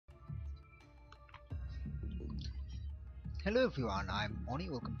Hello everyone, I'm Oni.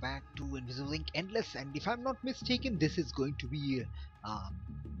 Welcome back to Invisible Link Endless, and if I'm not mistaken, this is going to be um,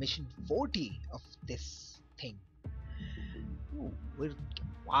 mission 40 of this thing. Ooh,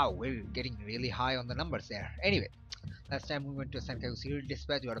 we're getting really high on the numbers there. Anyway, last time we went to a Senkai serial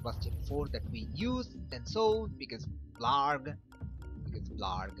dispatch. We got a busted 4 that we used, then sold because blarg.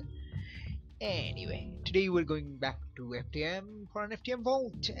 Anyway, today we're going back to FTM for an FTM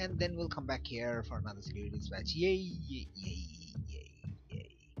vault, and then we'll come back here for another serial dispatch. Yay! Yay! Yay! Yay!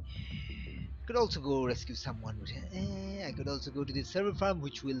 Yay! Could also go rescue someone. I could also go to the server farm,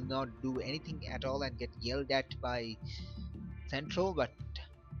 which will not do anything at all and get yelled at by Central. But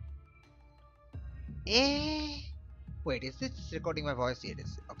wait, is this recording my voice? Yeah, it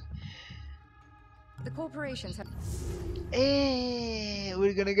is. Okay. The corporations have.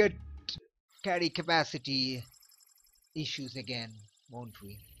 We're gonna get carry capacity issues again, won't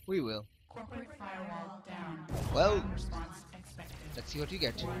we? We will. Corporate firewall down. Well, Ground response expected. let's see what you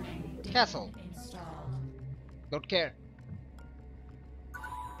get. Warning. Castle. Installed. Don't care.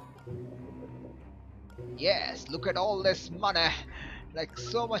 Yes, look at all this money. Like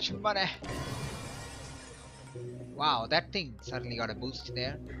so much money. Wow, that thing certainly got a boost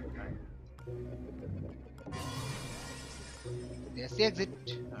there. There's the exit.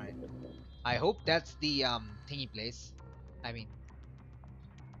 Alright. I hope that's the thingy place. I mean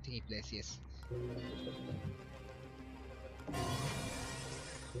thingy place, yes.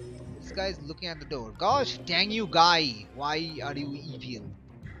 This guy's looking at the door. Gosh dang you, guy! Why are you evil?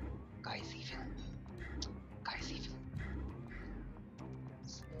 Guy's evil. Guy's evil.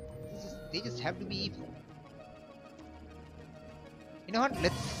 They just have to be evil. You know what?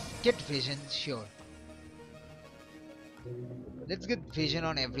 Let's get vision, sure. Let's get vision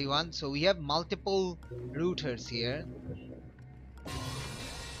on everyone. So we have multiple routers here.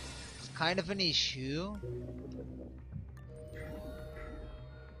 It's kind of an issue.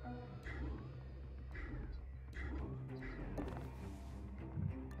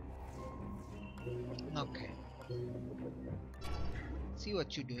 Okay. See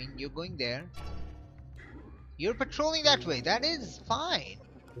what you're doing. You're going there. You're patrolling that way. That is fine.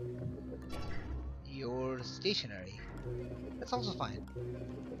 You're stationary. That's also fine.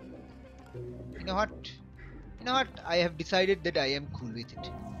 You know what? You know what? I have decided that I am cool with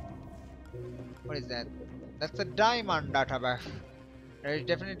it. What is that? That's a diamond database. That is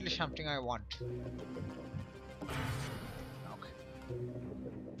definitely something I want. Okay.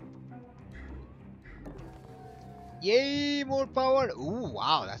 Yay, more power! Ooh,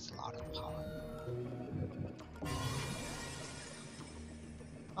 wow, that's a lot of power.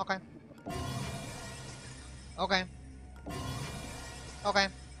 Okay. Okay. Okay.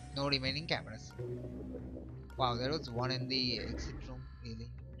 No remaining cameras. Wow, there was one in the exit room. Really?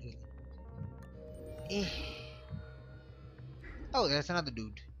 Really? Eh. Oh, there's another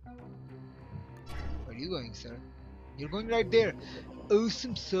dude. Where are you going, sir? You're going right there.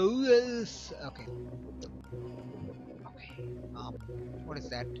 Awesome sauce. Okay. Okay. What is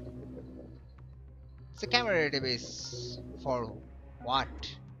that? It's a camera database. For what?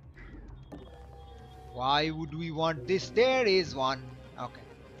 Why would we want this? There is one. Okay.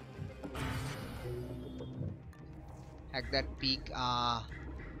 Hack that peak.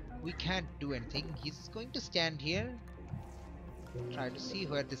 We can't do anything. He's going to stand here. Try to see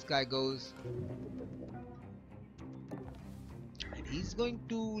where this guy goes. And he's going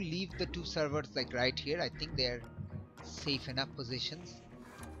to leave the two servers like right here. I think they're safe enough positions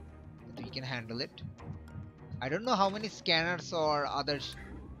that we can handle it. I don't know how many scanners or other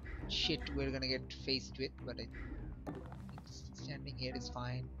shit we're gonna get faced with, but I think standing here is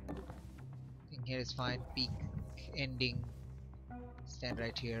fine. Standing here is fine. Peak ending. Stand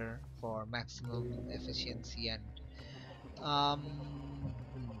right here for maximum efficiency and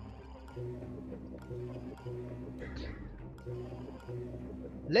okay.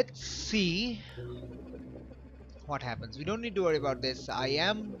 Let's see what happens. We don't need to worry about this. I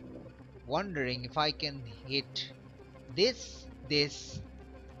am wondering if I can hit this,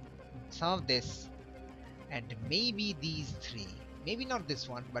 some of this, and maybe these three. Maybe not this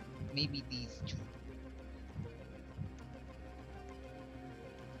one, but maybe these two.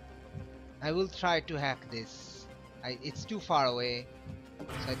 I will try to hack this. It's too far away,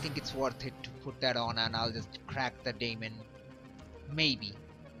 so I think it's worth it to put that on, and I'll just crack the daemon. Maybe.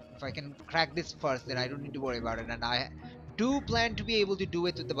 If I can crack this first, then I don't need to worry about it, and I do plan to be able to do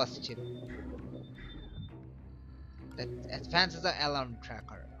it with the bus chip. That advances the alarm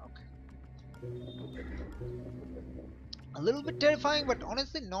tracker. Okay. A little bit terrifying, but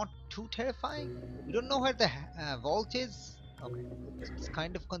honestly not too terrifying. We don't know where the vault is. Okay. It's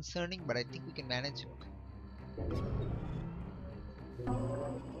kind of concerning, but I think we can manage. Okay.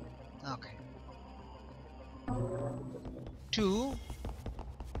 Okay. 2,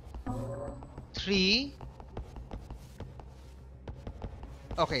 3.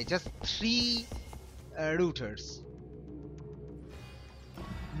 Okay, just 3 routers.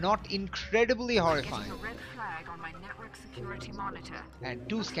 Not incredibly horrifying. Getting a red flag on my network security monitor. And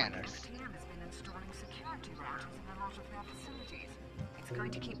 2 Looks like scanners. FTM has been installing security routers in a lot of their facilities. It's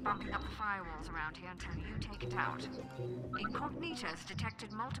going to keep bumping up the firewalls around here until you take it out. Incognitus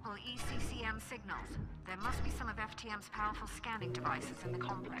detected multiple ECCM signals. There must be some of FTM's powerful scanning devices in the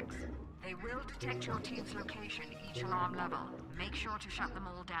complex. They will detect your team's location each alarm level. Make sure to shut them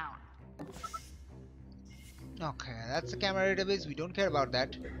all down. Okay, that's a camera database. We don't care about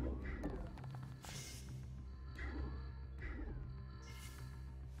that.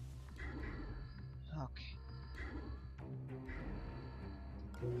 Okay.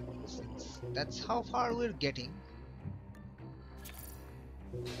 Since that's how far we're getting.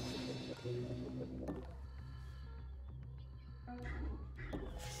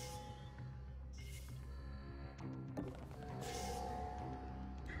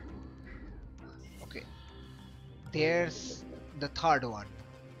 Okay. There's the third one.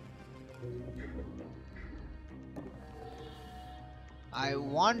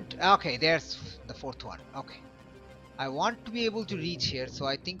 Okay, there's the fourth one. Okay. I want to be able to reach here, so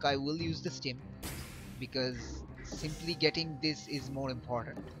I think I will use the stim because simply getting this is more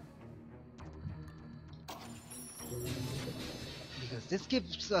important. Because this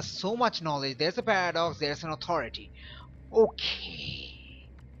gives us so much knowledge. There's a paradox, there's an authority. Okay.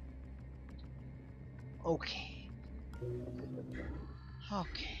 Okay.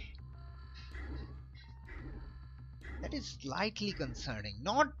 Okay. That is slightly concerning.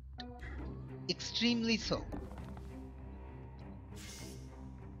 Not extremely so.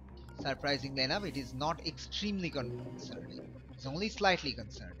 Surprisingly enough, it is not extremely concerning. It's only slightly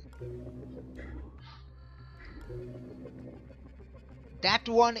concerning. That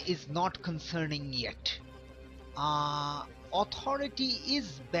one is not concerning yet. Authority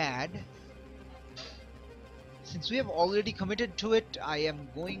is bad. Since we have already committed to it, I am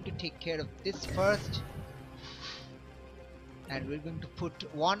going to take care of this first. And we're going to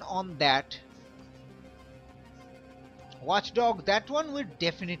put one on that. Watchdog, that one we're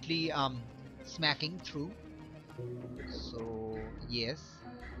definitely smacking through. So yes.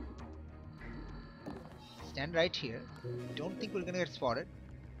 Stand right here. Don't think we're gonna get spotted.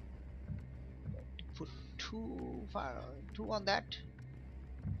 Put two on that.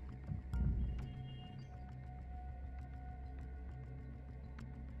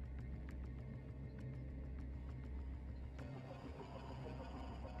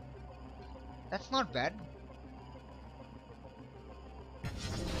 That's not bad.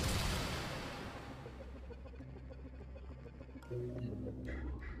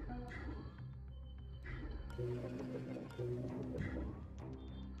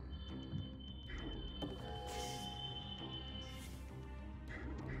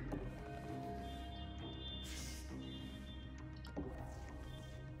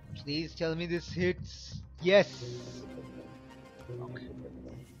 Please tell me this hits. Yes. Okay.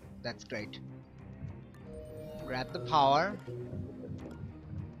 That's great. Grab the power.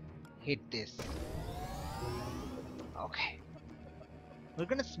 Hit this. Okay. We're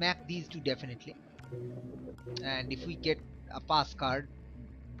gonna smack these two definitely. And if we get a pass card,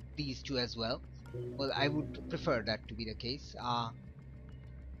 these two as well. Well, I would prefer that to be the case.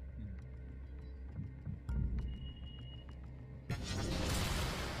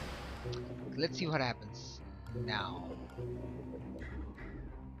 Let's see what happens now.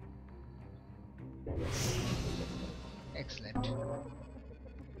 Excellent.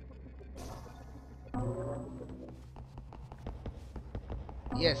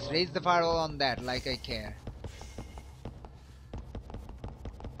 Yes, raise the firewall on that, like I care.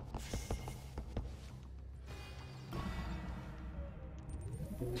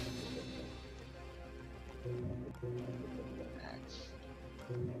 That's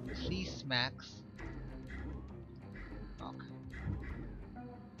 3 smacks. Okay.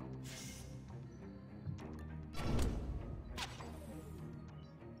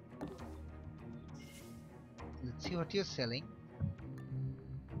 Let's see what you're selling.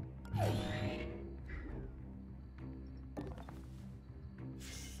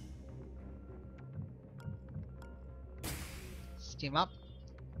 Steam up.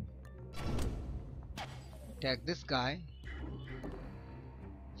 Attack this guy.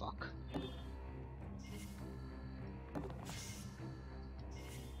 Fuck.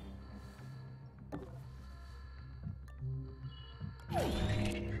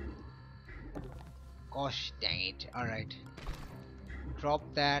 Gosh dang it. Alright. drop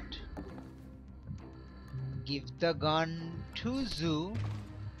that. Give the gun to Zoo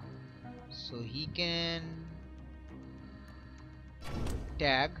so he can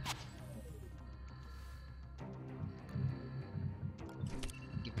tag.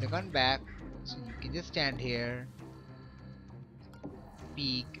 Give the gun back so you can just stand here.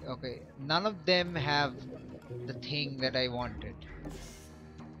 Peek. Okay, none of them have the thing that I wanted,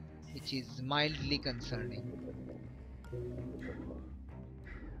 which is mildly concerning.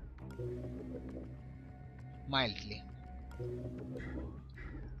 Mildly.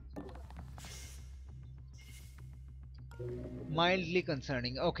 Mildly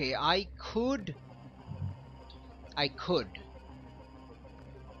concerning. Okay, I could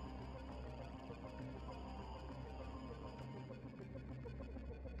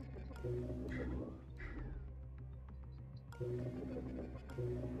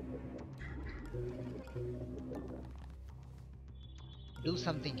do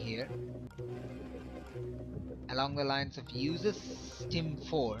something here along the lines of use a stim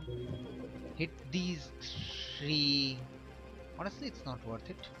 4, hit these 3. Honestly, it's not worth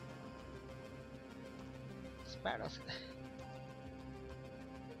it. It's bad.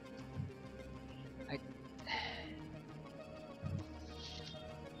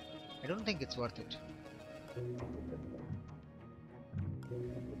 I don't think it's worth it.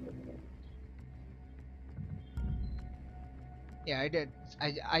 Yeah, I did.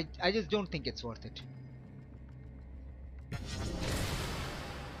 I just don't think it's worth it.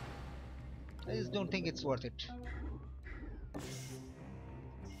 I just don't think it's worth it.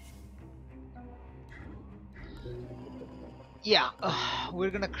 Yeah,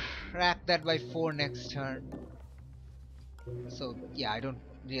 we're gonna crack that by 4 next turn. So yeah, I don't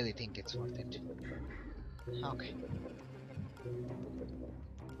really think it's worth it. Okay.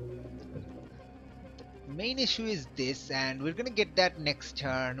 Main issue is this, and we're gonna get that next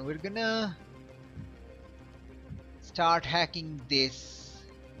turn. We're gonna start hacking this.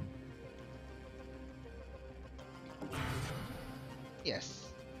 Yes.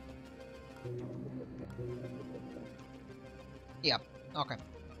 Yep. Okay.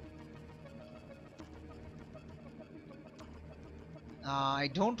 I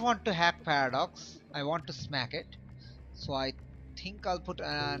don't want to hack Paradox. I want to smack it. So I think I'll put...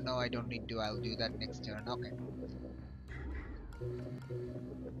 no, I don't need to. I'll do that next turn. Okay.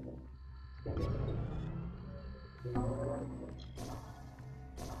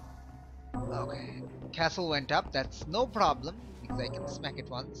 Okay. Castle went up. That's no problem, because I can smack it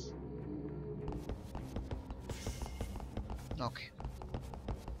once. Okay.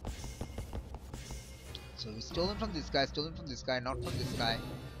 So we stolen from this guy, not from this guy.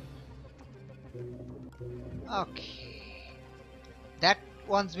 Okay. That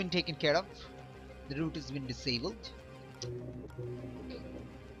one's been taken care of. The route has been disabled.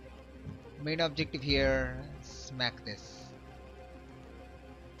 Main objective here, smack this.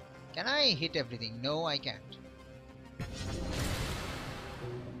 Can I hit everything? No, I can't.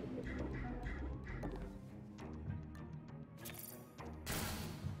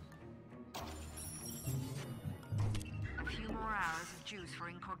 For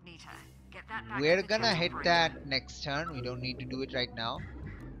incognita. Get that back We're to the gonna jet hit operator. that next turn. We don't need to do it right now.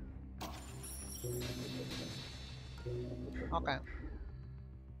 Okay.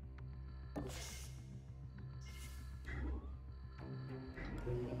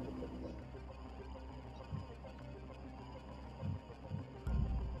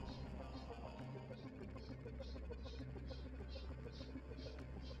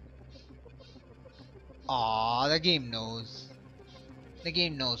 Aw, the game knows. The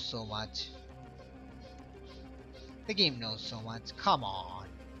game knows so much. The game knows so much. Come on.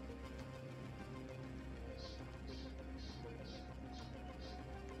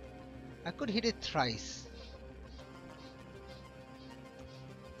 I could hit it thrice.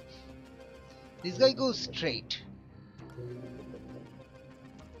 This guy goes straight.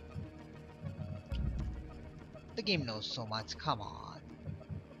 The game knows so much. Come on.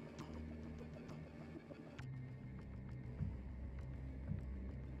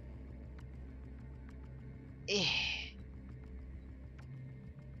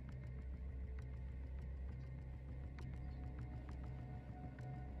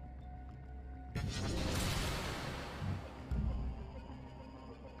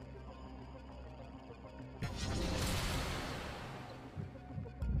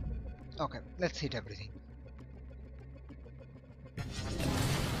 Okay, let's hit everything.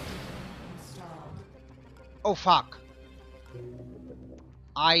 Oh fuck.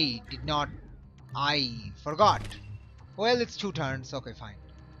 I forgot. Well, it's 2 turns. Okay, fine.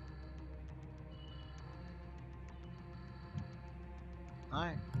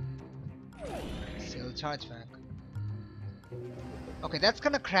 Alright. Still charge back. Okay, that's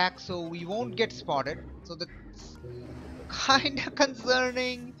gonna crack, so we won't get spotted. So that's kinda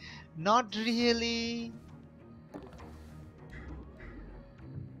concerning. Not really.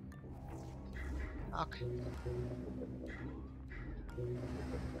 Okay.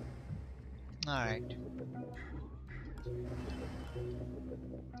 Alright.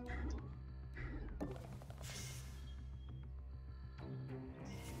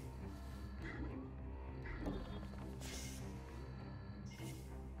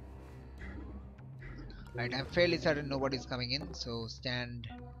 Right, I'm fairly certain nobody's coming in, so stand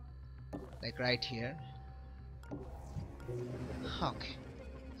like right here. Okay.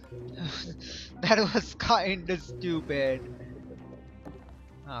 That was kinda stupid.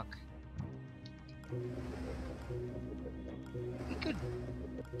 Okay. We could...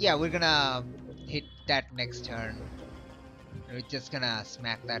 Yeah, we're gonna hit that next turn. We're just gonna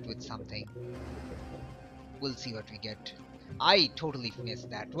smack that with something. We'll see what we get. I totally missed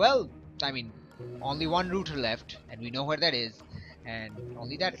that. Well, I mean, only one router left, and we know where that is. And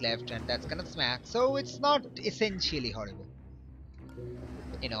only that left, and that's gonna smack. So it's not essentially horrible.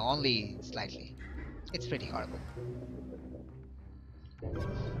 You know, only slightly. It's pretty horrible.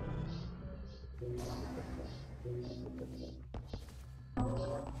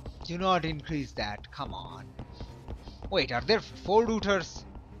 Do not increase that. Come on. Wait, are there 4 routers?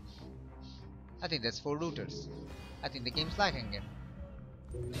 I think there's 4 routers. I think the game's lagging again.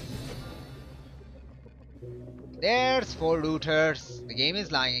 There's 4 routers. The game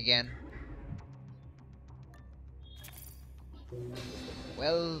is lying again.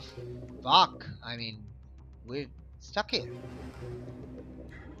 Well, fuck. I mean, we're stuck here.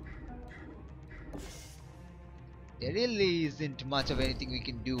 There really isn't much of anything we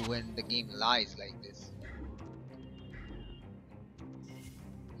can do when the game lies like this.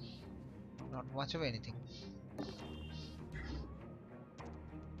 Not much of anything.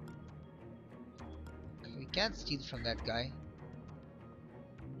 Okay, we can't steal from that guy.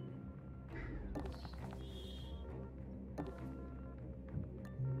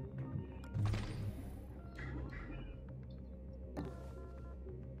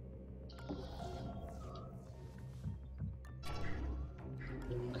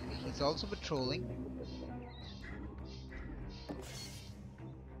 Okay, he's also patrolling.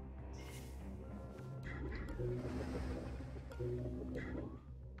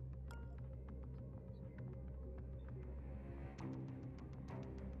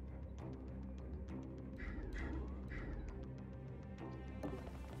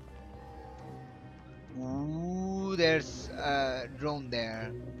 Ooh, there's a drone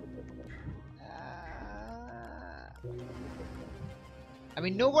there. I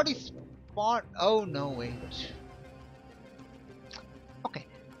mean, nobody's spot. Oh no, wait. Okay.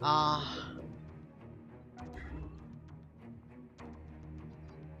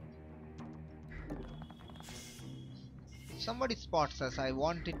 If somebody spots us, I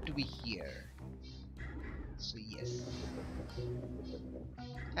want it to be here. So yes.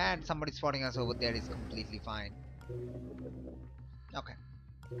 And somebody spotting us over there is completely fine. Okay.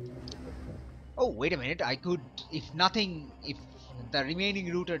 Oh, wait a minute. I could, if the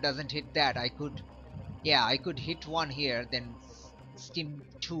remaining router doesn't hit that, I could, yeah, I could hit one here, then skim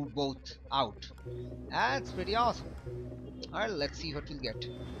 2 both out. That's pretty awesome. Alright, let's see what we'll get.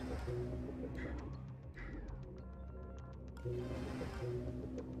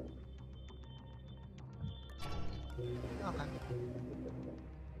 Okay.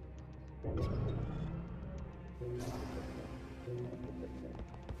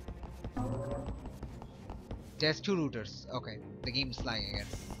 There's 2 routers. Okay, the game's lying again.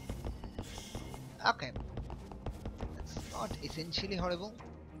 Okay. That's not essentially horrible.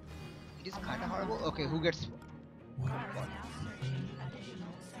 It is kinda horrible. Okay, who gets what?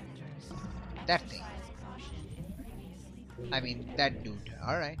 That thing. I mean, that dude.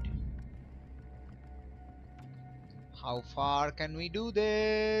 Alright. How far can we do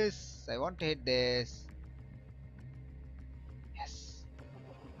this? I want to hit this. Yes.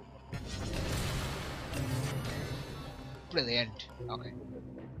 Brilliant. Okay.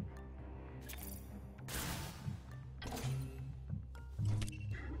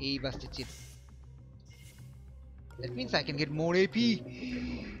 Hey, busted chip. That means I can get more AP.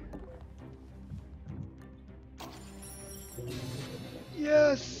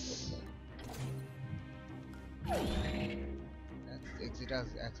 Yes. That's the exit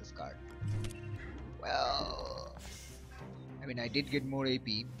access card. Well, I mean, I did get more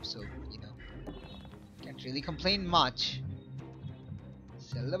AP, so you know, can't really complain much.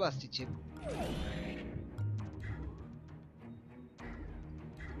 Sell the busted chip.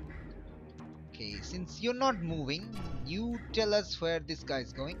 Okay, since you're not moving, you tell us where this guy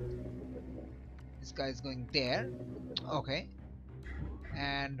is going. This guy is going there. Okay.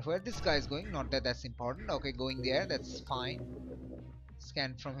 And where this guy is going, not that that's important. Okay, going there, that's fine.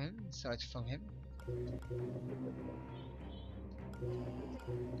 Scan from him, search from him.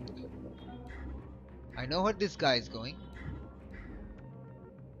 I know where this guy is going.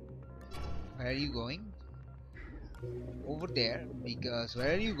 Where are you going? Over there, because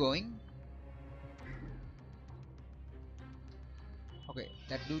where are you going? Okay,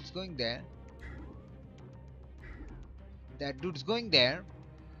 that dude's going there. That dude's going there.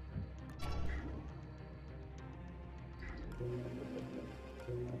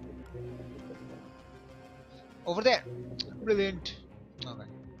 Over there. Brilliant. Okay.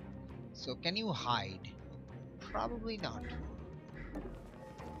 So can you hide? Probably not.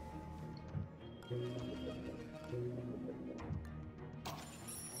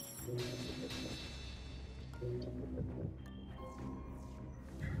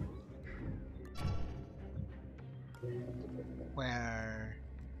 Where?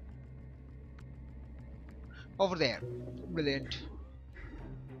 Over there. Brilliant.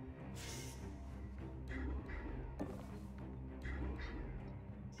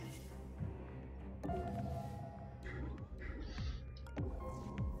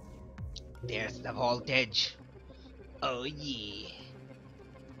 There's the voltage. Oh yeah.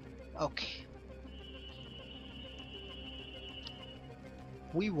 Okay.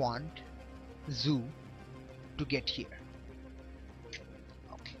 We want Zoo to get here.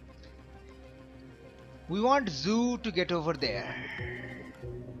 Okay. We want Zoo to get over there.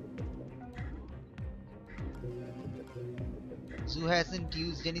 Zoo hasn't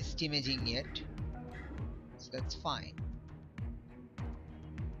used any stimaging yet, so that's fine.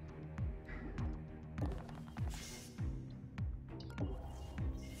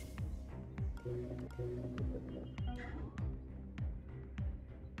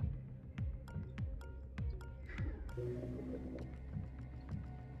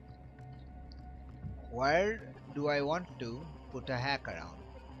 Where do I want to put a hack around?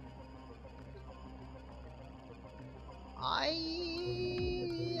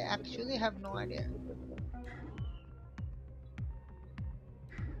 I actually have no idea.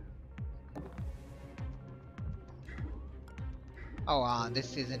 Oh,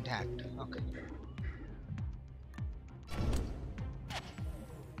 this isn't hacked. Okay.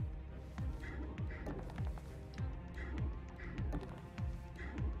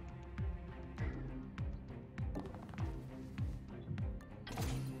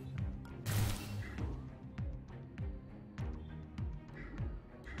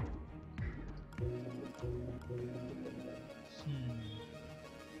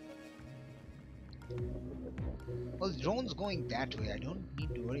 Well, the drone's going that way. I don't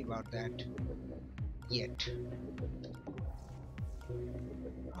need to worry about that yet.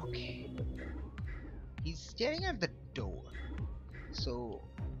 Okay. He's staring at the door. So,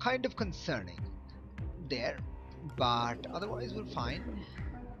 kind of concerning there. But otherwise, we're fine.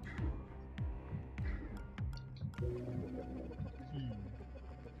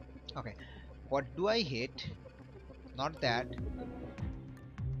 Okay. What do I hit? Not that.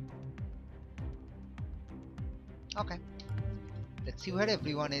 Okay. Let's see where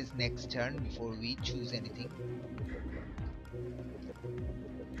everyone is next turn before we choose anything.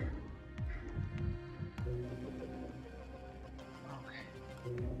 Okay.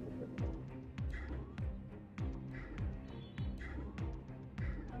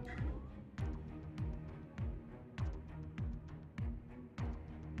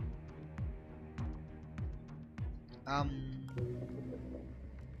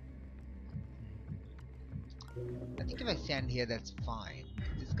 I think if I stand here, that's fine.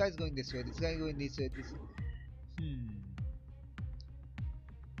 This guy's going this way, this guy going this way, this...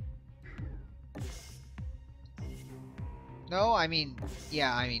 No, I mean,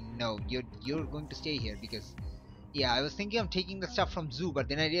 yeah, I mean, no, you're going to stay here because... Yeah, I was thinking of taking the stuff from Zoo, but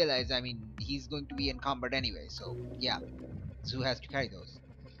then I realized, I mean, he's going to be encumbered anyway, so, yeah. Zoo has to carry those.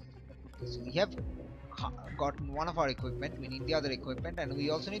 So we have gotten one of our equipment, we need the other equipment, and we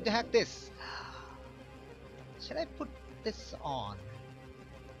also need to hack this. Should I put this on?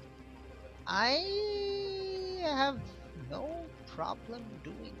 I have no problem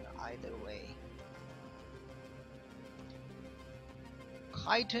doing either way.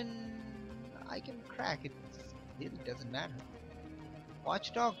 Chitin, I can crack it. It really doesn't matter.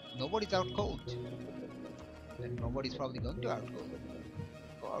 Watchdog, nobody's out cold. And nobody's probably going to go out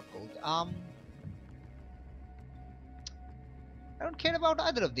cold. I don't care about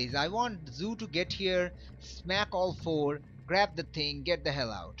either of these. I want Zoo to get here, smack all four, grab the thing, get the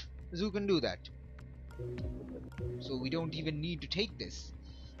hell out. Zoo can do that. So we don't even need to take this.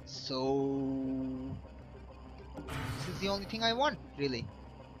 So this is the only thing I want, really.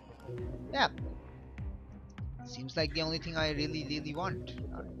 Yeah. Seems like the only thing I really want.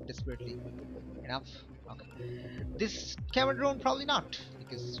 Desperately. Enough. Okay. This camera drone probably not,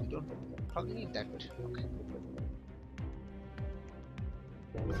 because we don't probably need that. Okay.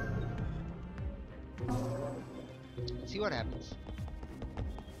 Let's see what happens.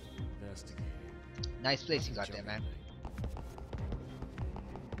 Investigating. Nice place you got there, man.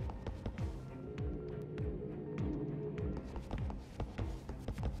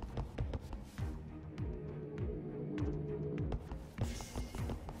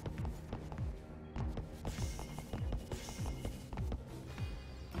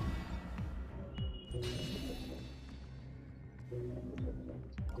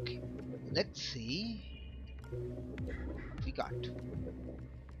 Okay, let's see what we got.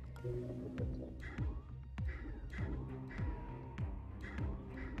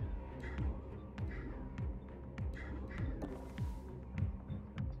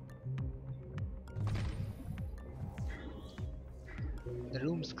 The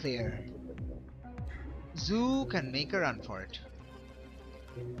room's clear. Zoo can make a run for it.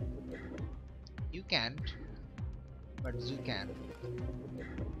 You can't, but Zoo can.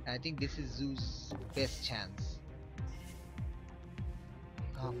 I think this is Zoo's best chance.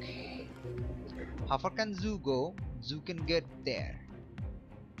 Okay. How far can Zoo go? Zoo can get there.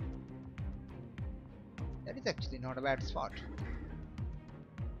 That is actually not a bad spot.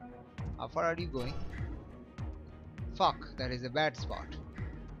 How far are you going? Fuck, that is a bad spot.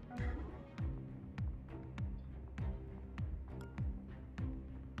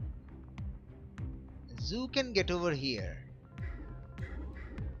 Zoo can get over here.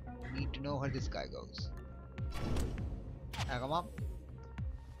 Need to know where this guy goes. Come up.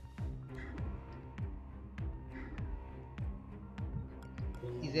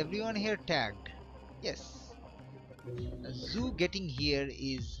 Is everyone here tagged? Yes. Zoo getting here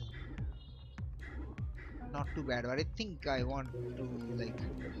is not too bad, but I think I want to like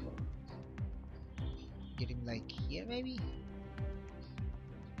get him like here maybe.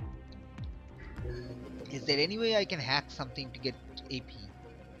 Is there any way I can hack something to get AP?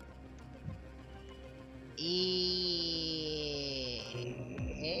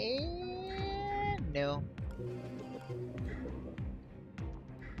 No.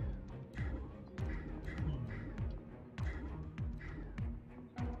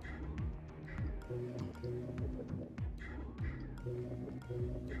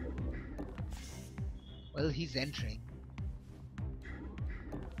 Well, he's entering.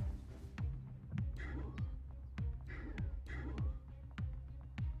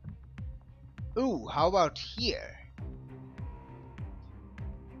 Ooh, how about here?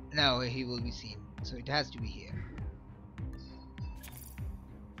 No, he will be seen, so it has to be here.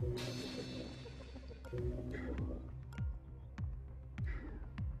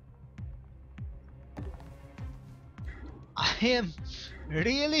 I am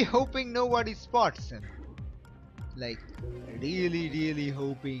really hoping nobody spots him. Like, really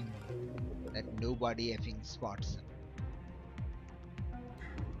hoping that nobody effing spots him.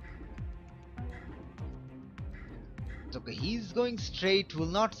 Okay, he's going straight, will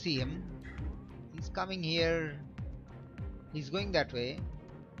not see him. He's coming here. He's going that way.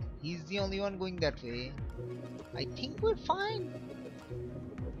 He's the only one going that way. I think we're fine.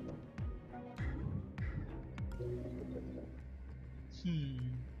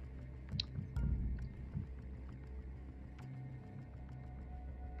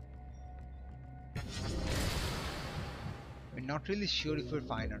 We're not really sure if we're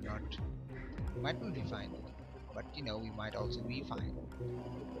fine or not. We might not be fine, but you know, we might also be fine.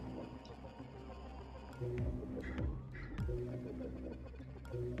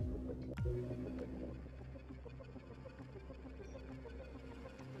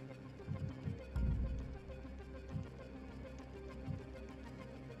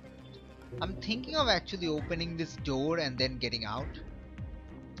 I'm thinking of actually opening this door and then getting out.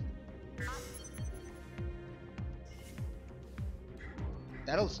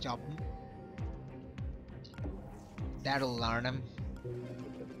 That'll stop him. That'll learn him.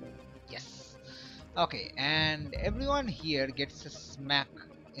 Yes. Okay, and everyone here gets a smack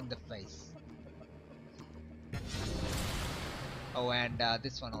in the face. Oh, and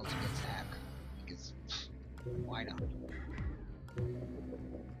this one also gets hacked. Because, why not?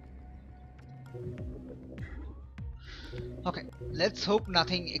 Okay, let's hope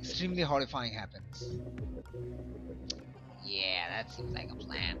nothing extremely horrifying happens. Yeah, that seems like a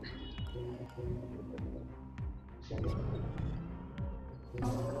plan.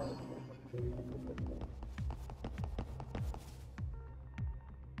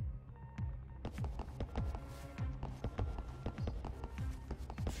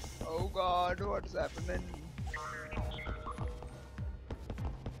 Oh god, what's happening?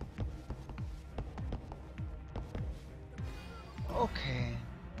 Okay.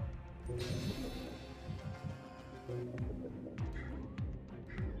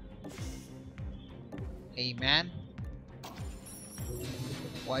 Hey man,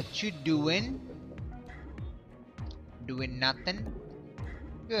 what you doing? Doing nothing?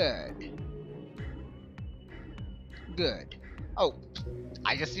 Good. Good. Oh,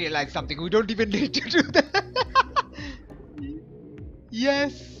 I just realized something. We don't even need to do that.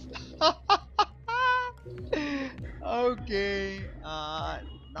 Yes. Okay.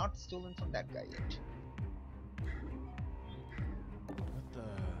 Not stolen from that guy yet. What the?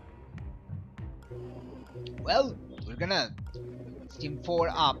 Well, we're gonna Steam 4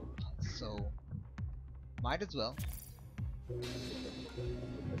 up, so might as well.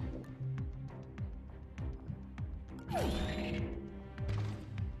 Okay.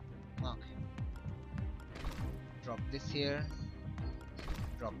 Drop this here.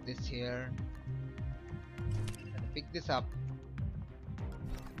 Drop this here. And pick this up.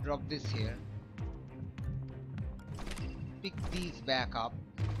 Drop this here. Pick these back up.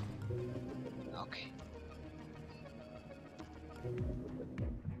 Okay.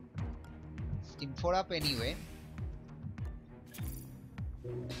 Steam 4 up anyway.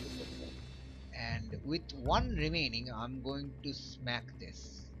 And with one remaining, I'm going to smack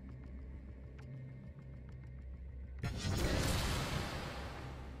this.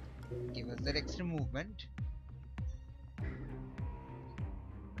 Give us that extra movement.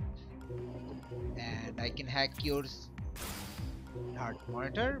 And I can hack your heart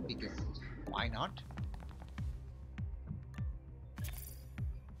monitor because why not?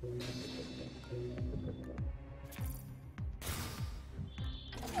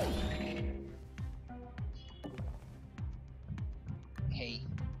 Hey.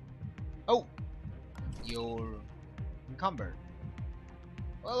 Oh! You're encumbered.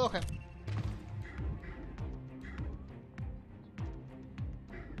 Well, okay.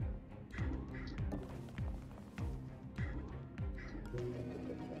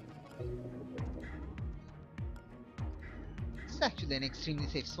 It's actually an extremely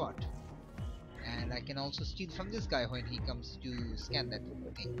safe spot. And I can also steal from this guy when he comes to scan that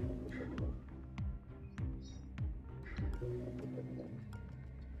thing.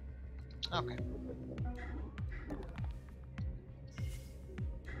 Okay.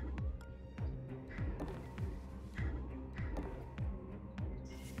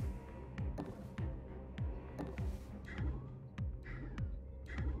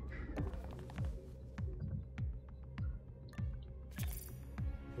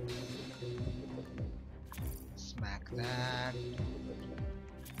 Smack that.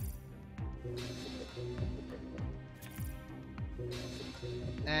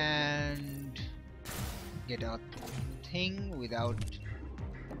 And get a thing without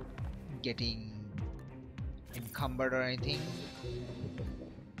getting encumbered or anything.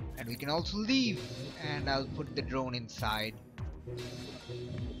 And we can also leave, and I'll put the drone inside.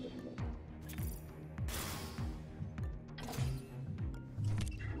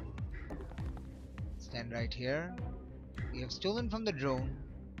 Stand right here. We have stolen from the drone.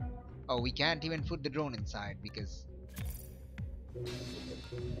 Oh, we can't even put the drone inside because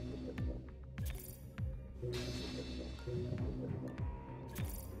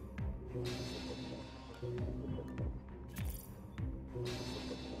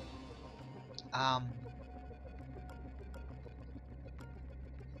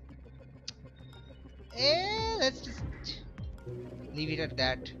let's just leave it at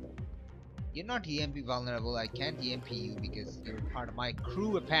that. You're not EMP vulnerable. I can't EMP you because you're part of my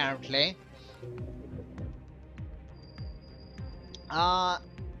crew apparently.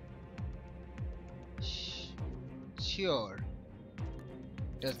 Sure.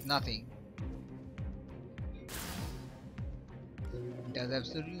 Does nothing. Does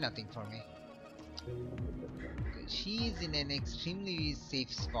absolutely nothing for me. She is in an extremely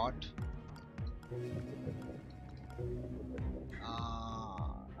safe spot.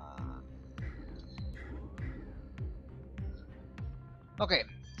 Okay,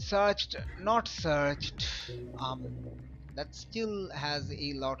 searched, not searched. That still has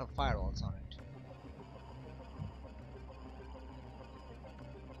a lot of firewalls on it.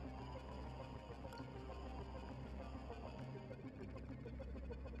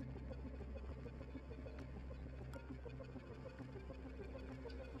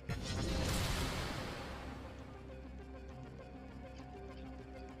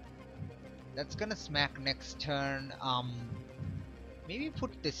 that's gonna smack next turn. Maybe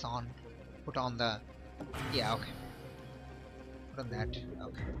put this on. Put on the... Yeah, okay. Put on that.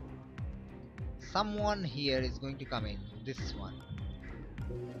 Okay. Someone here is going to come in. This one.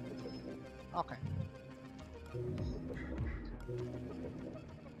 Okay.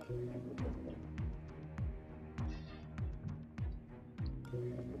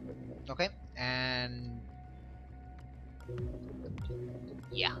 Okay, and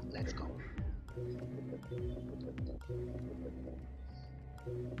yeah, let's go.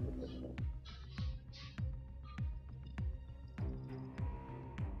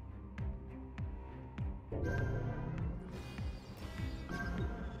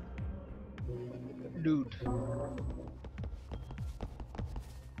 Dude.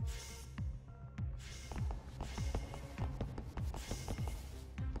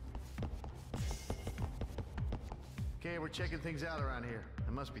 Okay, we're checking things out around here.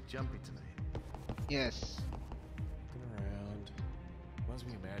 It must be jumpy tonight. Yes. Looking around. Must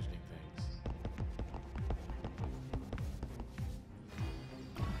be imagining things.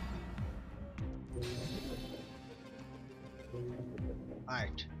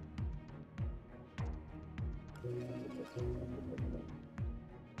 Alright.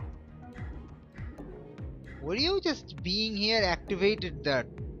 Were you just being here activated that?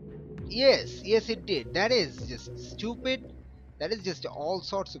 Yes, yes it did. That is just stupid. That is just all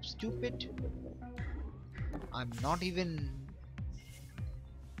sorts of stupid. I'm not even...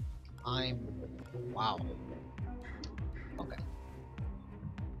 Wow. Okay.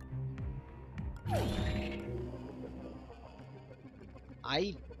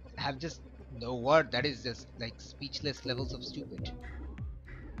 I have just no word. That is just like speechless levels of stupid.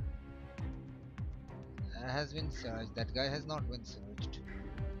 That has been searched. That guy has not been searched.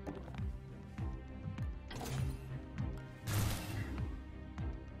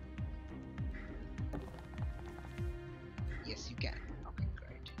 Yes, you can. Okay,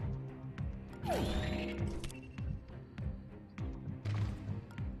 great.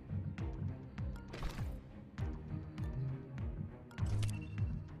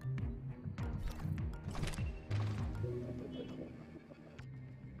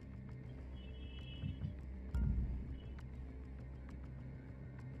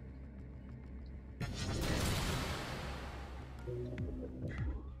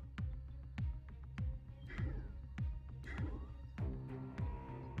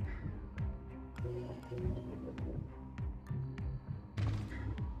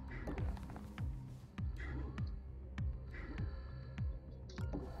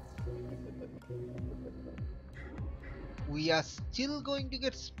 We are still going to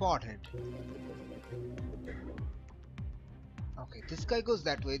get spotted. Okay, this guy goes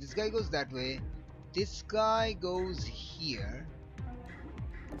that way, this guy goes that way, this guy goes here.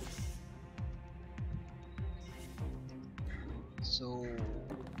 So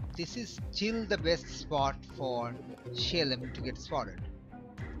this is still the best spot for Shalem to get spotted.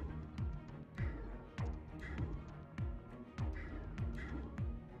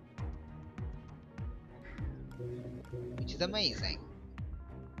 Which is amazing.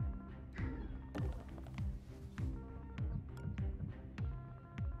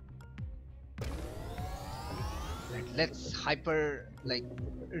 Right, let's hyper, like,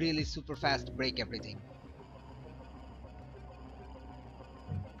 really super fast break everything.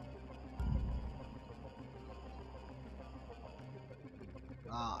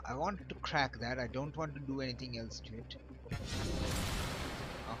 I want to crack that. I don't want to do anything else to it.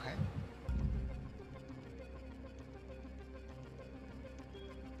 Okay.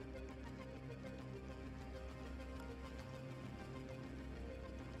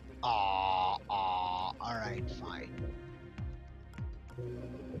 Alright, fine.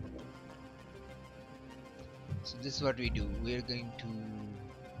 So this is what we do. We're going to...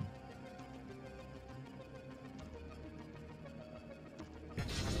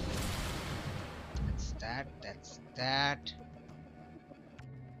 That's that, that's that.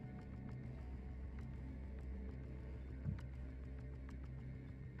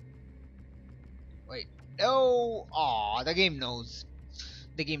 Wait, no! Aw, the game knows.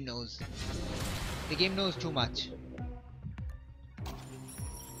 The game knows. The game knows too much.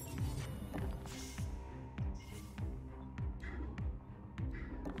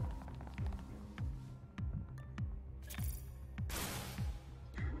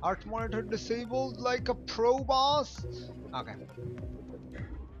 Art monitor disabled like a pro boss. Okay.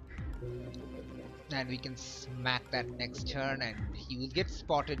 And we can smack that next turn and he will get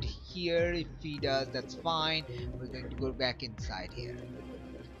spotted here. If he does, that's fine. We're going to go back inside here.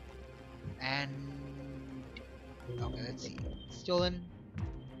 And okay, let's see. Stolen.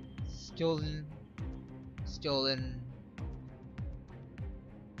 Stolen. Stolen.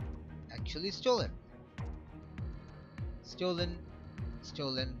 Actually stolen. Stolen.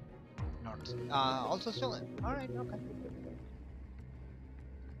 Stolen. Not. Also stolen. Alright, okay.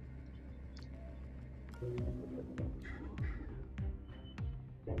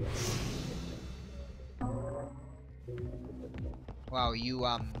 Wow, you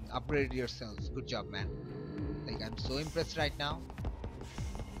upgraded yourself. Good job, man. Like, I'm so impressed right now.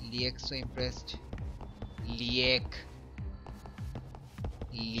 Liek so impressed. Liek.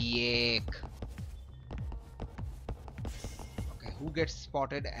 Liek. Okay, who gets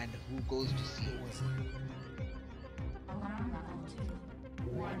spotted and who goes to sea? Alarm level 2.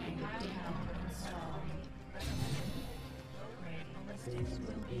 Warning, high caliber installed. Low-grade ballistics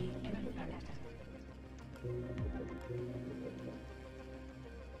will be in effect.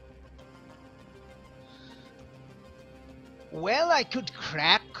 Well, I could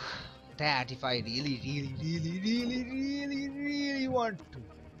crack that if I really want to.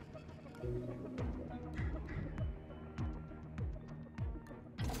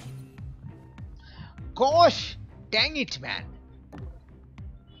 Gosh, dang it, man.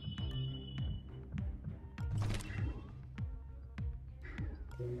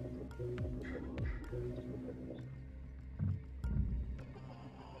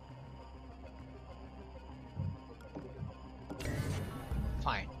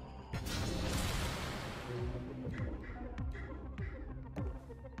 Fine.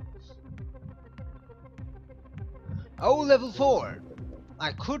 Oh, level 4.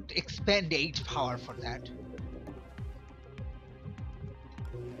 I could expend 8 power for that.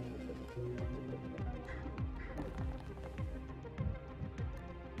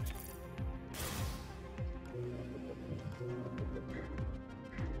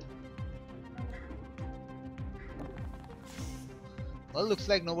 Well, looks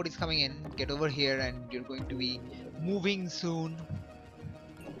like nobody's coming in. Get over here and you're going to be moving soon.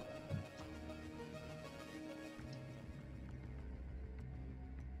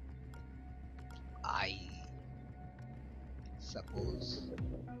 I suppose.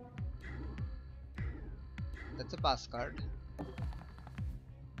 That's a pass card.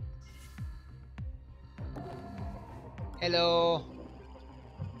 Hello,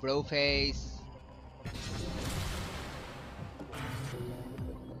 bro face.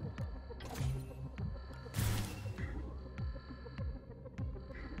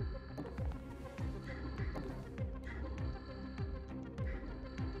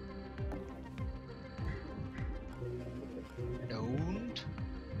 Don't.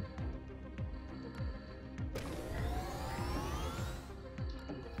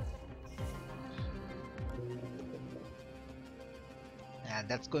 And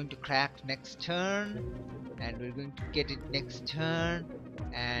that's going to crack next turn, and we're going to get it next turn,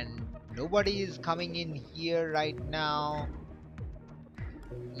 and nobody is coming in here right now.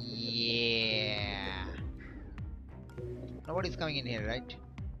 Yeah, nobody's coming in here, right?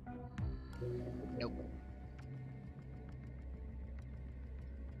 Nope.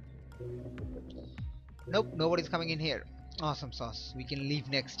 Nope, nobody's coming in here. Awesome sauce. We can leave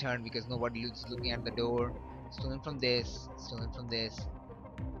next turn because nobody is looking at the door. Stolen from this, stolen from this,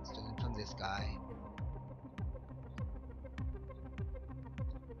 stolen from this guy.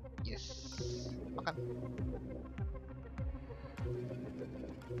 Yes. Okay.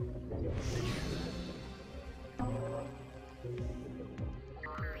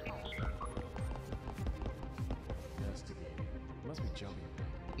 Investigating. Must be jumping.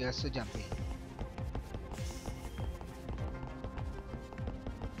 You're so jumpy.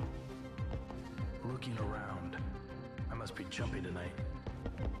 Looking around. I must be jumpy tonight.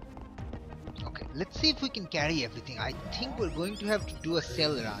 Okay, let's see if we can carry everything. I think we're going to have to do a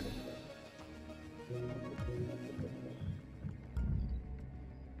cell run.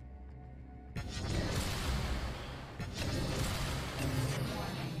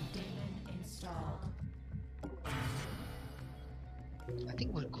 Warning, demon installed. I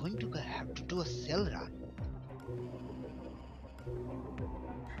think we're going to have to do a cell run.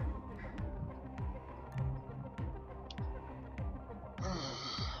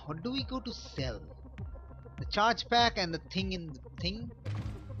 What do we go to sell? The charge pack and the thing in the thing?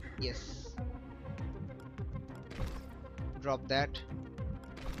 Yes. Drop that.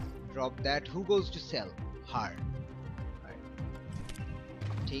 Drop that. Who goes to sell? Hard. Right.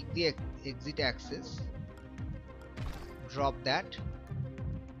 Take the exit access. Drop that.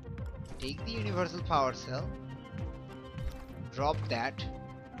 Take the universal power cell. Drop that.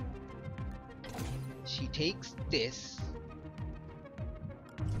 She takes this.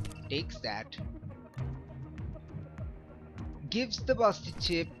 Takes that. Gives the busted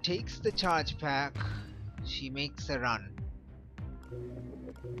chip, takes the charge pack. She makes a run.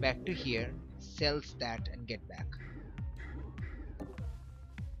 Back to here, sells that and get back.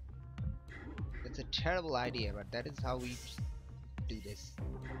 That's a terrible idea, but that is how we do this.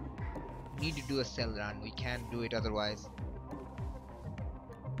 We need to do a sell run. We can't do it otherwise.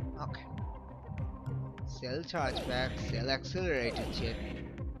 Okay. Sell charge pack, sell accelerated chip.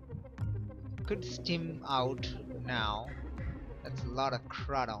 Could stim out now. That's a lot of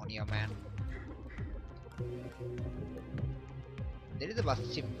crud on you, man. There is a bus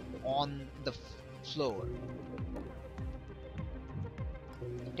chip on the floor.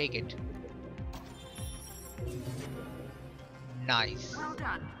 Take it. Nice. Well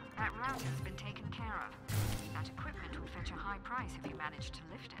done. That router's been taken care of. That equipment would fetch a high price if you managed to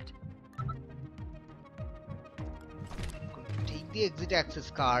lift it. Take the exit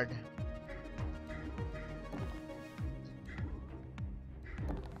access card.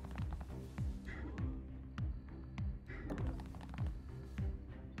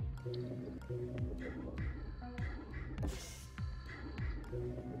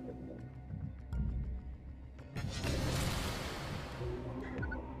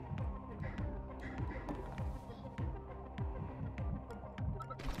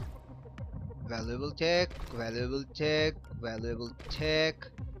 Valuable tech, valuable tech, valuable tech.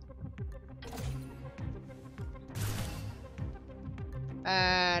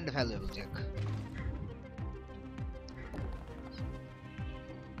 And valuable tech.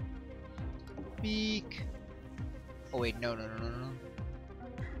 Peek. Oh wait, no.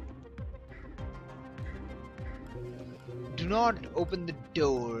 Do not open the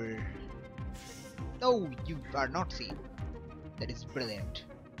door. No, you are not seen. That is brilliant.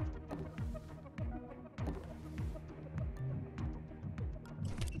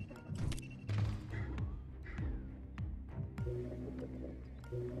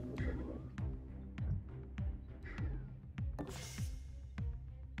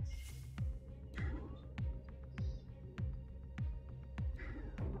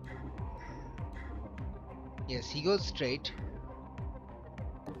 Yes, he goes straight.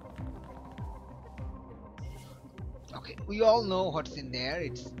 Okay, we all know what's in there.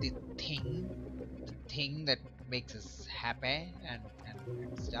 It's the thing that makes us happy and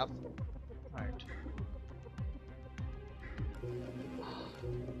stuff. Right.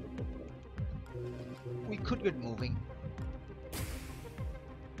 We could get moving.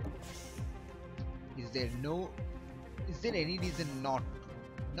 Is there any reason not?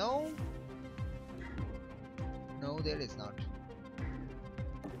 No? No, there is not.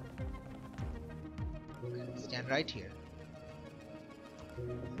 Stand right here.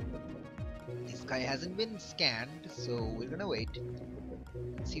 This guy hasn't been scanned, so we're gonna wait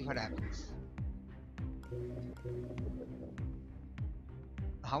and see what happens.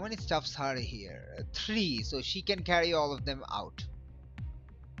 How many stuffs are here? 3, so she can carry all of them out.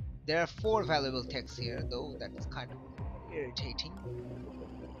 There are 4 valuable techs here, though that is kind of irritating.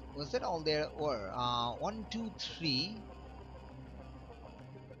 Was that all there were? 1, 2, 3.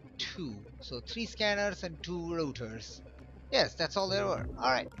 2. So 3 scanners and 2 routers. Yes, that's all there were.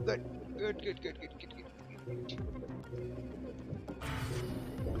 Alright, good. Good.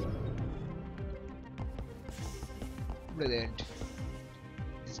 Brilliant.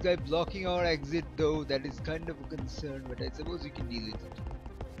 This guy blocking our exit though, that is kind of a concern, but I suppose we can deal with it.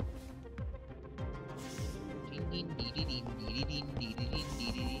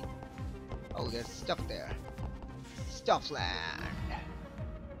 Oh, there's stuff there. Stuffland.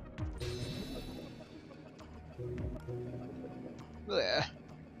 There.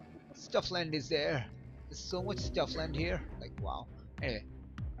 Stuffland is there. There's so much Stuffland here. Like, wow. Anyway.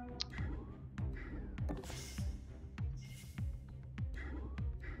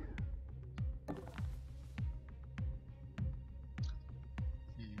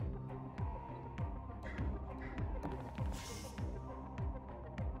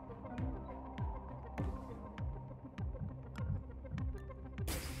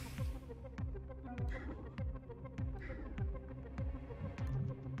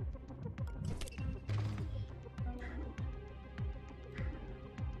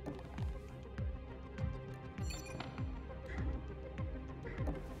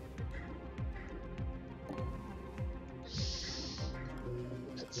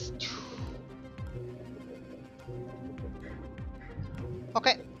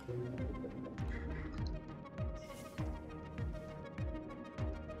 Okay.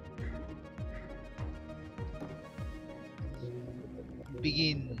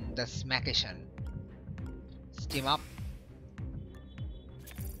 Begin the smackation. Steam up.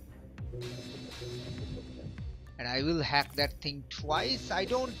 And I will hack that thing twice. I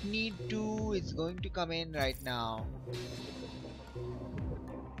don't need to. It's going to come in right now.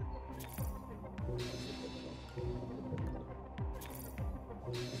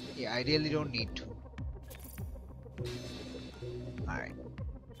 Yeah, I really don't need to. Alright.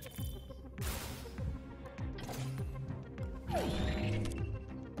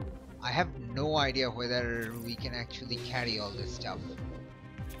 I have no idea whether we can actually carry all this stuff.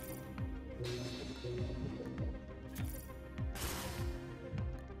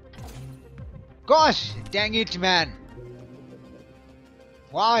 Gosh, dang it, man.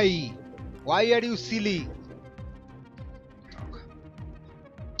 Why? Why are you silly?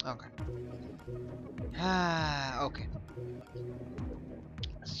 Okay. Okay.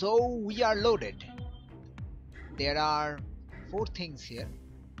 So we are loaded. There are 4 things here.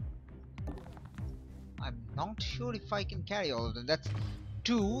 I'm not sure if I can carry all of them. That's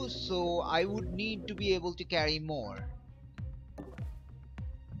 2, so I would need to be able to carry more.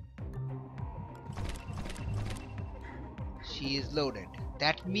 She is loaded.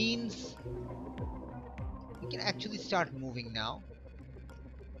 That means we can actually start moving now.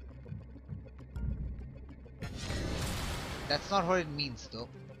 That's not what it means though.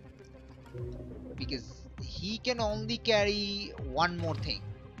 Because he can only carry 1 more thing.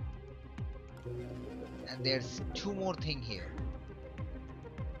 And there's 2 more things here.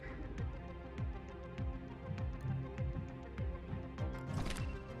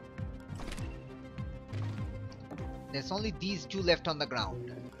 There's only these 2 left on the ground.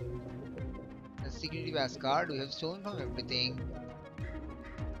 The security pass card, we have stolen from everything.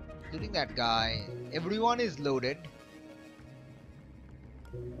 Including that guy. Everyone is loaded.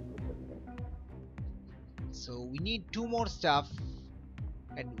 So we need 2 more stuff.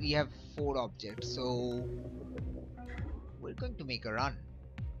 And we have 4 objects. So we're going to make a run.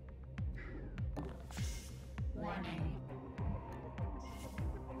 Warning.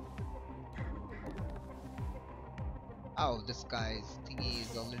 Oh, this guy's thingy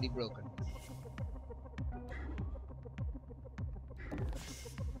is already broken.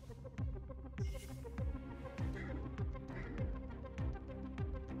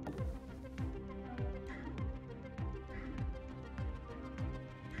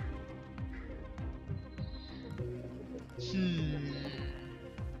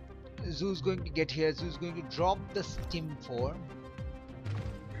 Zoo's going to get here. Zoo's going to drop the Stim 4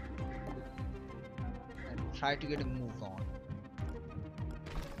 and try to get a move on.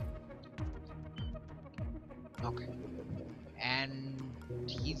 Okay. And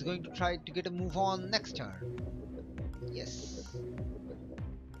he's going to try to get a move on next turn. Yes.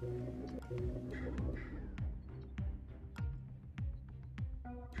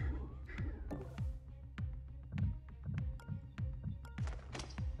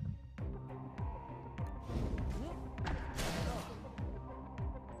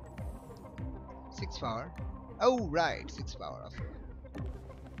 Power. Oh right, 6 power.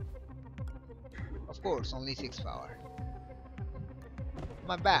 Of course, only 6 power.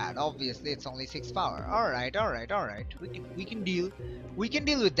 My bad. Obviously, it's only 6 power. All right. We can deal. We can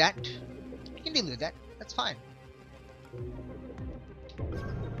deal with that. We can deal with that. That's fine.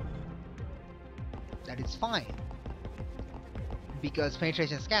 That is fine. Because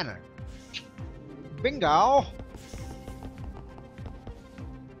penetration scanner. Bingo.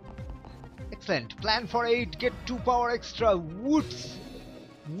 Excellent. Plan for 8. Get 2 power extra. Woods.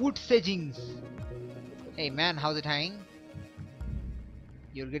 Wood sedgings. Hey man, how's it hanging?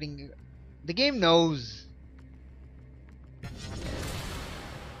 You're getting... The game knows.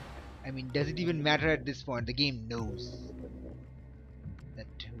 I mean, does it even matter at this point? The game knows that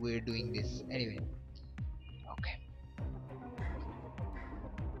we're doing this. Anyway. Okay.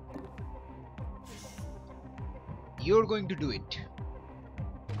 You're going to do it.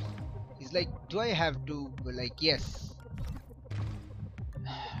 He's like, do I have to? We're like, yes.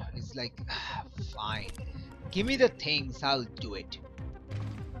 He's like, fine. Give me the things, I'll do it.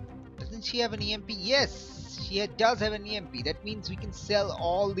 Doesn't she have an EMP? Yes, she does have an EMP. That means we can sell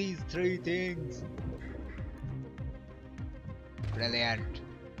all these 3 things. Brilliant.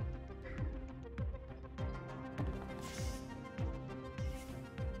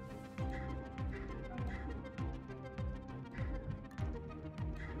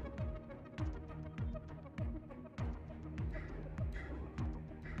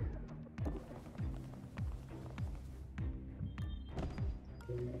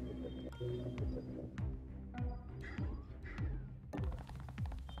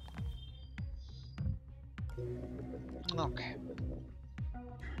 Okay.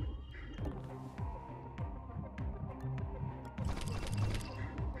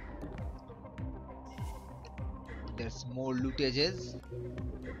 There's more lootages.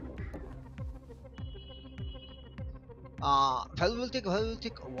 Valuable tick, valuable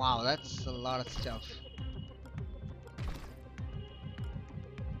tick. Wow, that's a lot of stuff.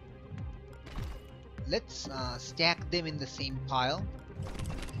 Let's stack them in the same pile.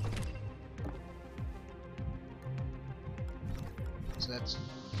 So that's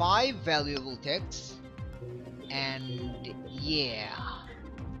 5 valuable ticks. And yeah.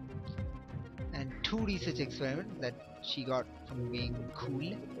 And 2 research experiments that she got from being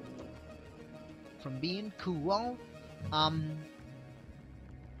cool. From being cool.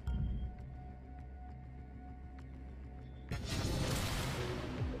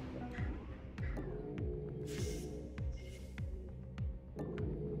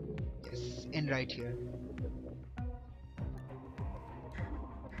 Yes, and right here.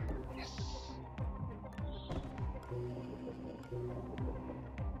 Yes.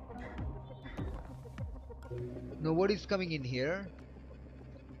 Nobody's coming in here.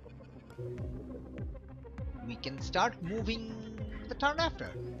 We can start moving the turn after.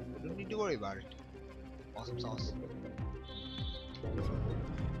 Don't need to worry about it. Awesome sauce.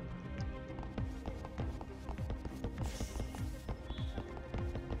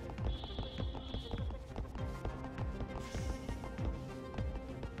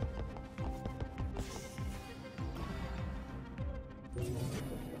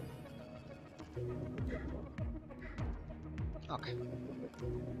 Okay.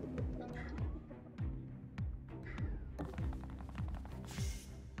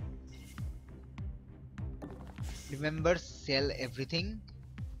 Remember, sell everything.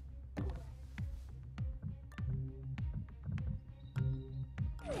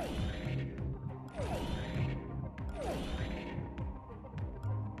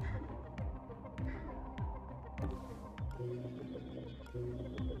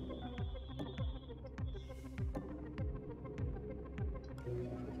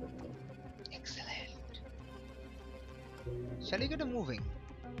 Excellent. Shall we get a moving?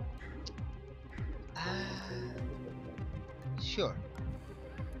 Sure.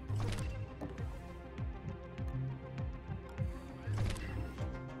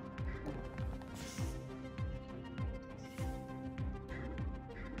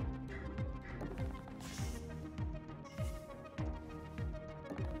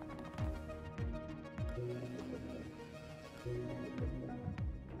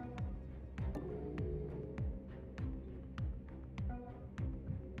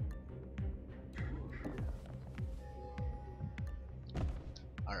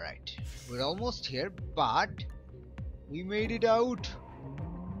 Alright, we're almost here, but we made it out.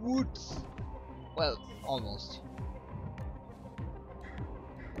 Woods. Well, almost.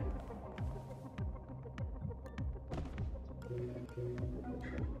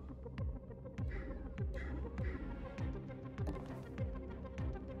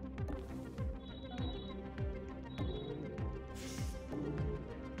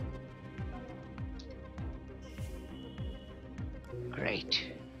 Great.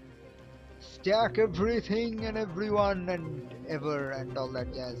 Stack everything and everyone and ever and all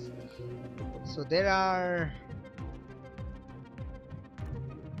that jazz. So there are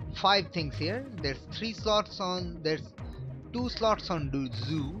 5 things here. There's 2 slots on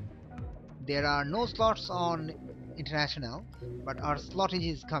zoo. There are no slots on international, but our slottage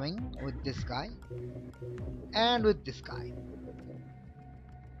is coming with this guy and with this guy.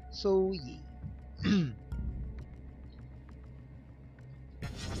 So yeah.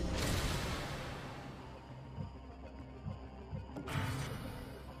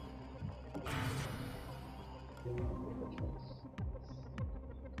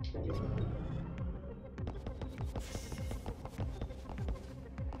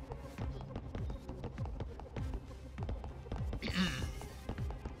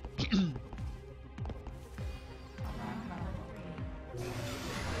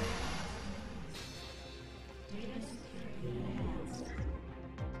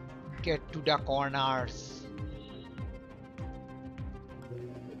 Get to the corners.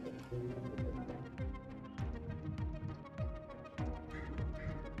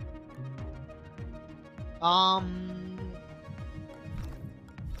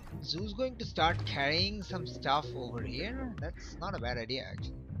 Zoo's going to start carrying some stuff over here. That's not a bad idea,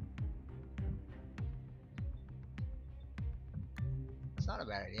 actually. It's not a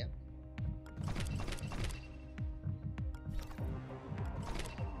bad idea.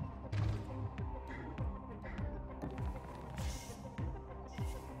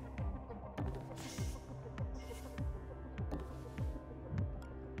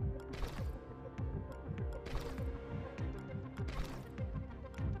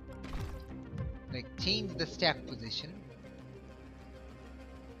 Like change the stack position.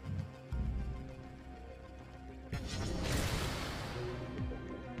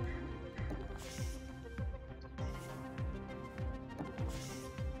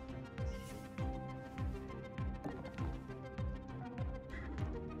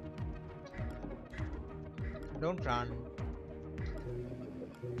 Don't run.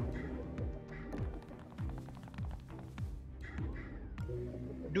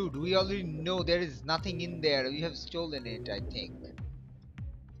 Dude, we already know there is nothing in there. We have stolen it, I think.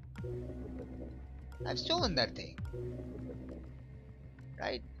 I've stolen that thing.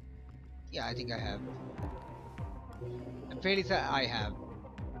 Right? Yeah, I think I have. I'm fairly certain I have.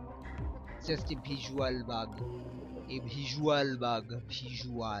 It's just a visual bug. A visual bug.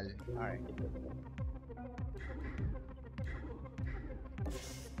 Visual. Alright.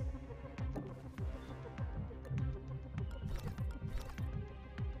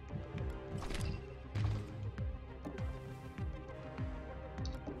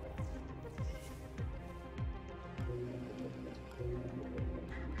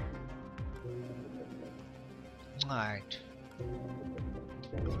 Alright.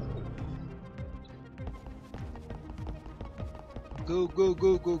 Go, go,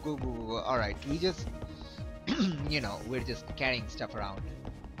 go, go, go, go, go. Alright, we just, you know, we're just carrying stuff around.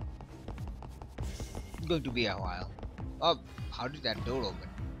 It's going to be a while. Oh, how did that door open?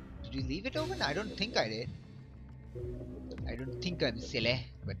 Did you leave it open? I don't think I did. I don't think I'm silly.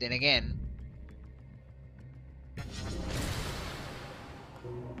 But then again,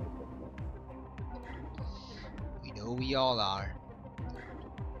 we know we all are.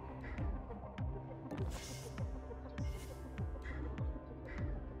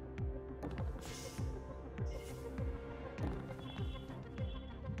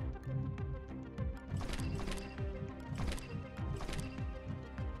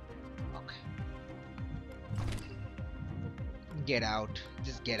 Okay. Get out.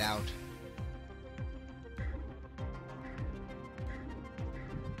 Just get out.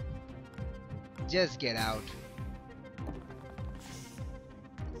 Just get out.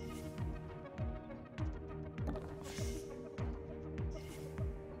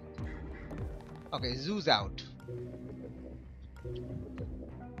 Okay, Zoo's out.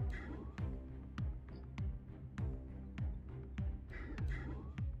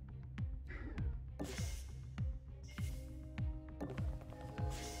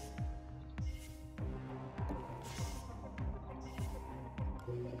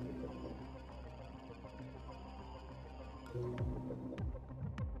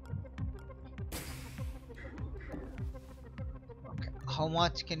 Okay, how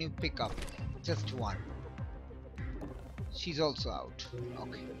much can you pick up? Just one. She's also out.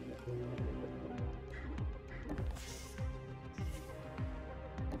 Okay.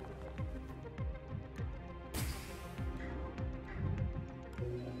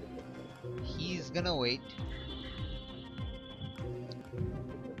 He's gonna wait.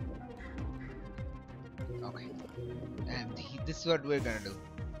 Okay. And this is what we're gonna do.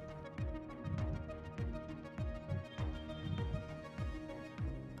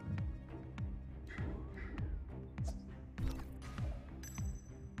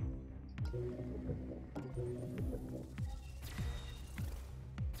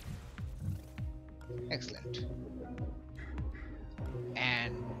 Excellent.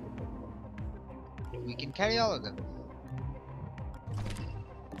 And we can carry all of them.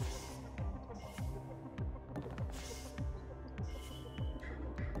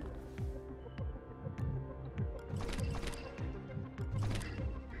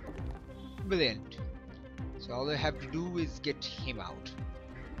 Brilliant. So all I have to do is get him out,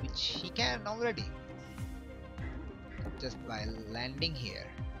 which he can already, just by landing here.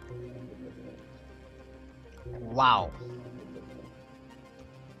 Wow.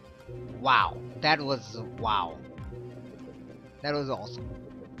 Wow. That was wow. That was awesome.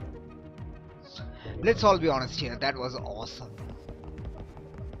 Let's all be honest here. That was awesome.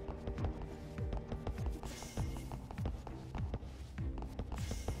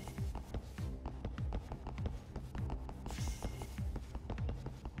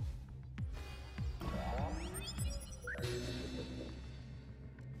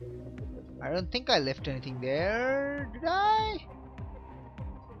 I don't think I left anything there, did I?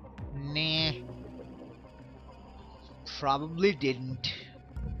 Nah. Probably didn't.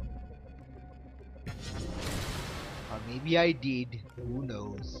 Or maybe I did. Who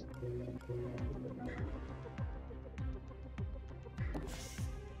knows?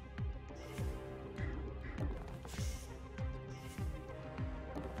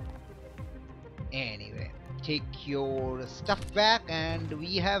 Anyway, take your stuff back and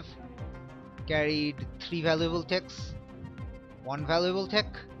we have carried 3 valuable techs, 1 valuable tech,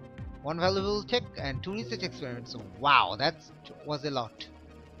 1 valuable tech, and 2 research experiments. So, wow, that was a lot.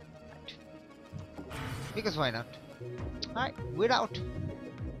 Because why not? Alright, we're out.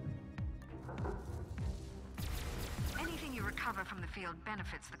 Anything you recover from the field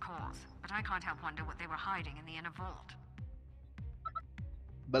benefits the cause, but I can't help wonder what they were hiding in the inner vault.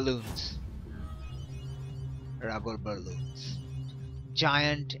 Balloons. Rubber balloons.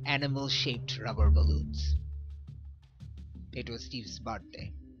 Giant animal-shaped rubber balloons. It was Steve's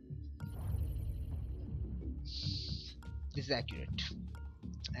birthday. This is accurate.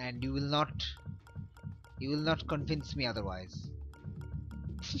 And you will not convince me otherwise.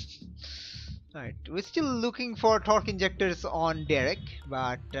 Alright, we're still looking for torque injectors on Derek,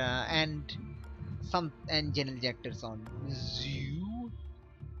 but and general injectors on Zoo.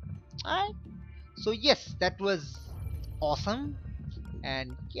 Alright. So yes, that was awesome.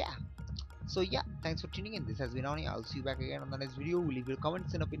 And yeah. So yeah, thanks for tuning in. This has been Oni. I'll see you back again on the next video. Leave your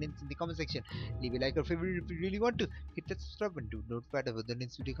comments and opinions in the comment section. Leave a like or favorite if you really want to. Hit that subscribe button to notify when the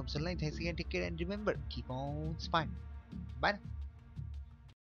next video comes online. Thanks again, take care, and remember, keep on spying. Bye now.